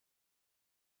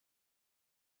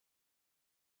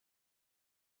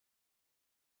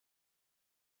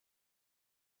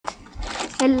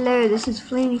Hello, this is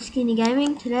Flamey Skinny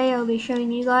Gaming. Today I'll be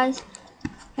showing you guys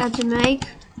how to make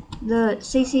the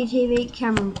CCTV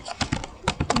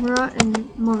camera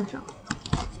and monitor.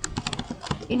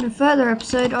 In a further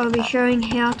episode I'll be showing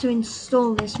how to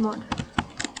install this mod.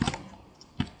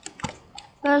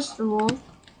 First of all,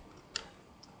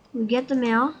 we get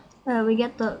the we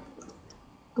get the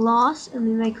glass and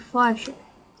we make a 5 shape.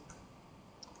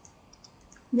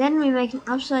 Then we make an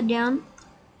upside down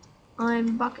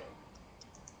iron bucket.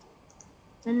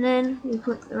 And then we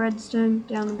put the redstone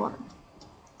down the bottom.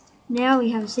 Now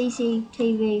we have a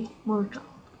CCTV monitor.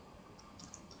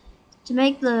 To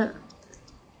make the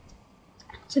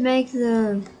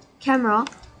camera,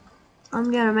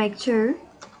 I'm gonna make 2.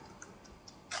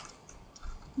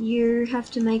 You have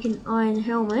to make an iron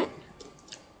helmet,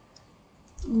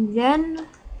 then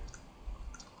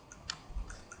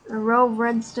a row of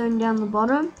redstone down the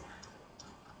bottom,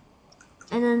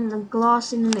 and then the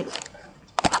glass in the middle.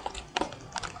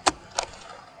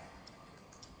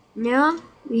 Now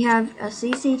we have a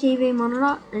CCTV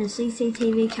monitor and a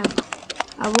CCTV camera.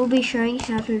 I will be showing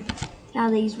how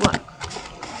these work.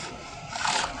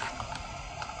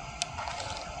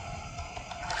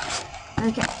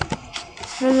 Okay,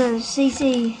 for the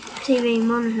CCTV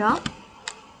monitor,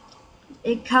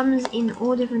 it comes in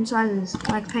all different sizes,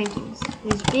 like paintings.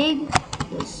 There's big,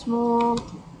 there's small,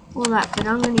 all that, but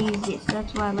I'm going to use this,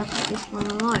 that's why I left this one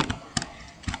alone.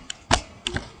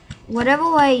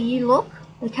 Whatever way you look,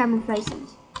 the camera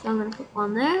faces. So I'm going to put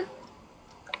one there,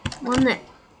 one there.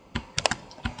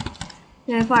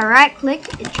 Now if I right click,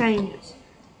 it changes.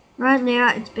 Right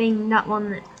now it's being that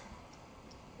one there.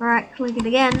 If I right click it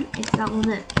again, it's that one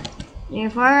there. Now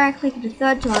if I right click it a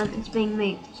third time, it's being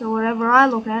me. So whatever I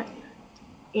look at,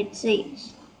 it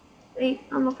sees. See,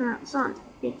 I'm looking at the sun,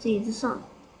 it sees the sun.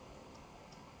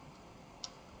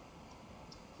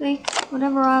 See,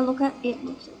 whatever I look at, it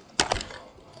looks at.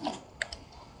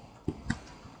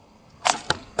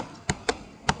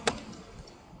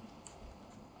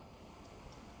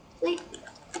 See?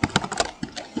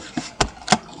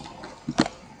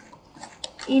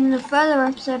 In the further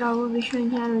episode I will be showing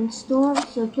how to install,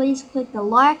 so please click the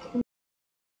like and